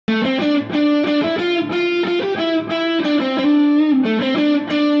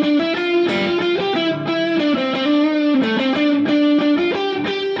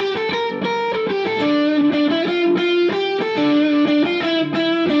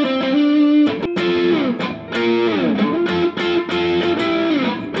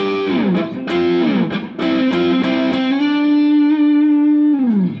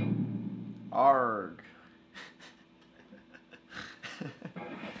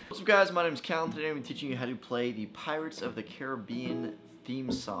What's up guys, my name is Cal and today I'm teaching you how to play the Pirates of the Caribbean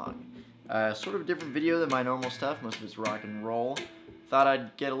theme song. Sort of a different video than my normal stuff, most of it's rock and roll. Thought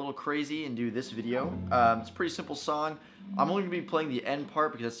I'd get a little crazy and do this video. It's a pretty simple song. I'm only going to be playing the end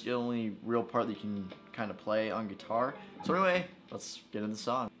part because that's the only real part that you can kind of play on guitar. So anyway, let's get into the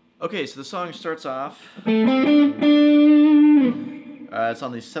song. Okay, so the song starts off. It's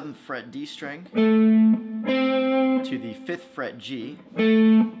on the 7th fret D string to the 5th fret G,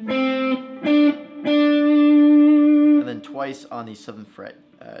 and then twice on the 7th fret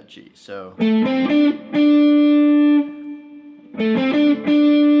G. So, and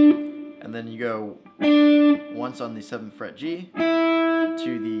then you go once on the 7th fret G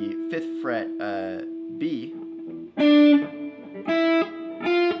to the 5th fret B,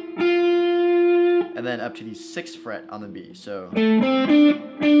 and then up to the 6th fret on the B. So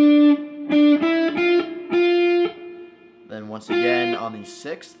then once again on the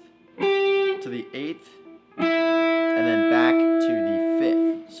 6th to the 8th, and then back to the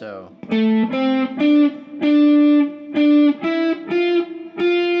 5th. So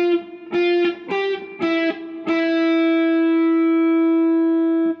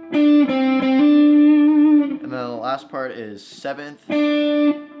and then the last part is 7th,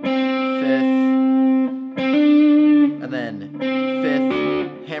 5th, and then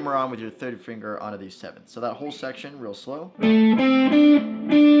 5th, hammer on with your third finger onto the 7th. So that whole section, real slow. And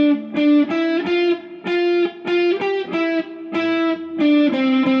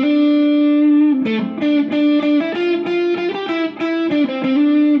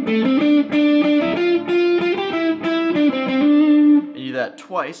you do that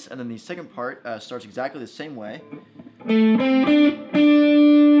twice, and then the second part starts exactly the same way.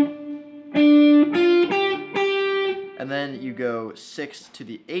 And then you go 6th to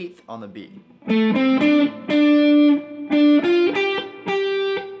the 8th on the B.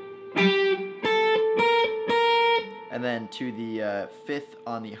 And then to the 5th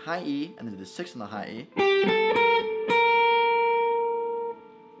on the high E, and then to the 6th on the high E.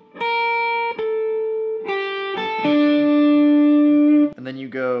 And then you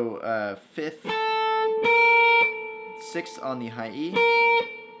go 5th, 6th on the high E,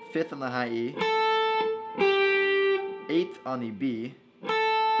 5th on the high E, 8th on the B,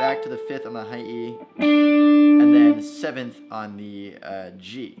 back to the 5th on the high E, and then 7th on the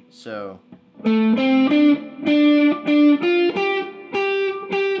G. So okay,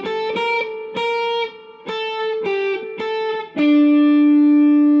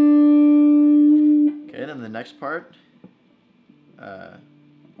 then the next part.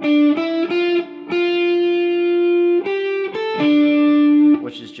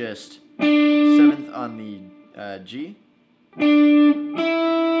 Which is just 7th on the G,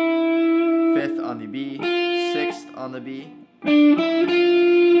 5th on the B, 6th on the B,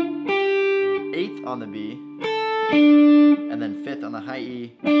 8th on the B, and then 5th on the high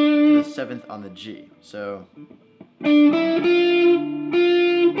E to the 7th on the G. So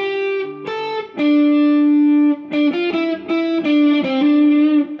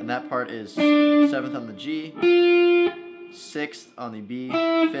and that part is 7th on the G, 6th on the B,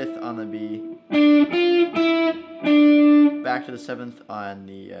 5th on the B, back to the 7th on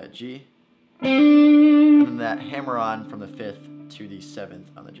the G, and then that hammer on from the 5th to the 7th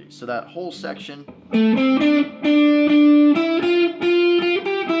on the G. So that whole section.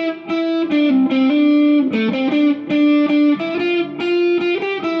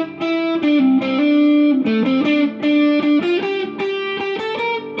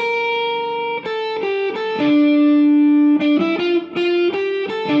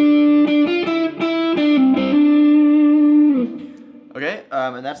 Okay,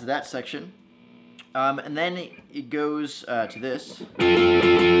 and that's that section. And then it goes to this.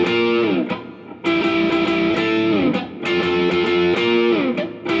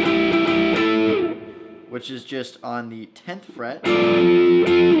 Which is just on the 10th fret,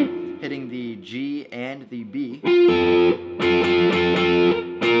 hitting the G and the B.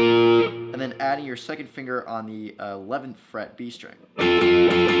 And then adding your second finger on the 11th fret B string.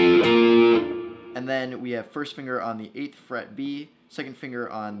 And then we have first finger on the 8th fret B, second finger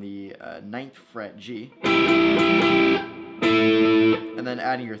on the 9th fret G, and then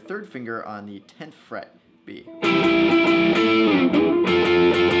adding your third finger on the 10th fret B.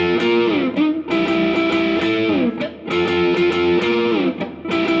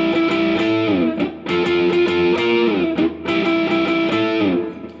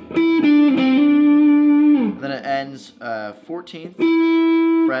 And then it ends 14th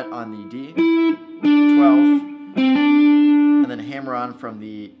fret on the D, 12th, and then hammer on from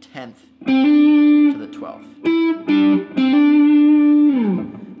the 10th to the 12th.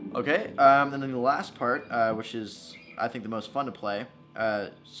 Okay, and then the last part, which is, I think, the most fun to play,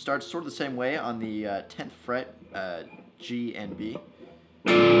 starts sort of the same way on the 10th fret, G and B.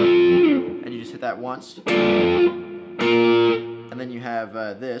 And you just hit that once. And then you have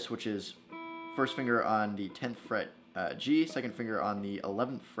this, which is first finger on the 10th fret G, second finger on the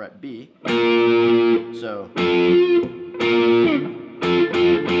 11th fret B. So,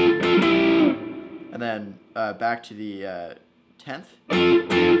 and then back to the 10th.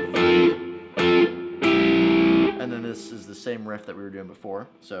 And then this is the same riff that we were doing before.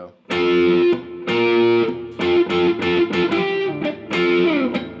 So.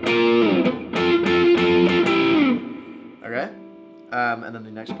 Okay. And then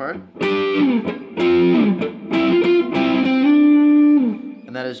the next part.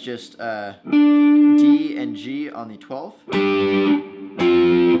 And that is just D and G on the 12th.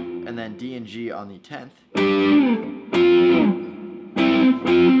 And then D and G on the 10th.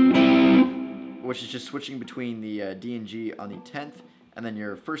 Which is just switching between the D and G on the 10th, and then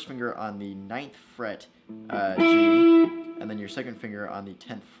your first finger on the 9th fret G, and then your second finger on the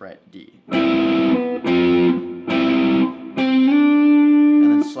 10th fret D. And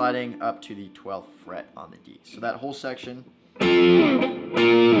then sliding up to the 12th fret on the D. So that whole section.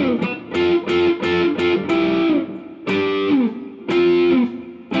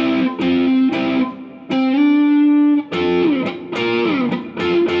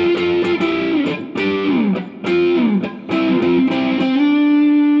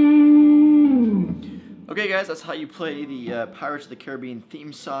 Okay guys, that's how you play the Pirates of the Caribbean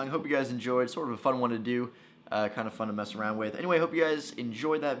theme song. Hope you guys enjoyed. Sort of a fun one to do. Kind of fun to mess around with. Anyway, hope you guys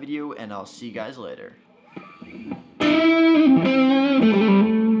enjoyed that video, and I'll see you guys later.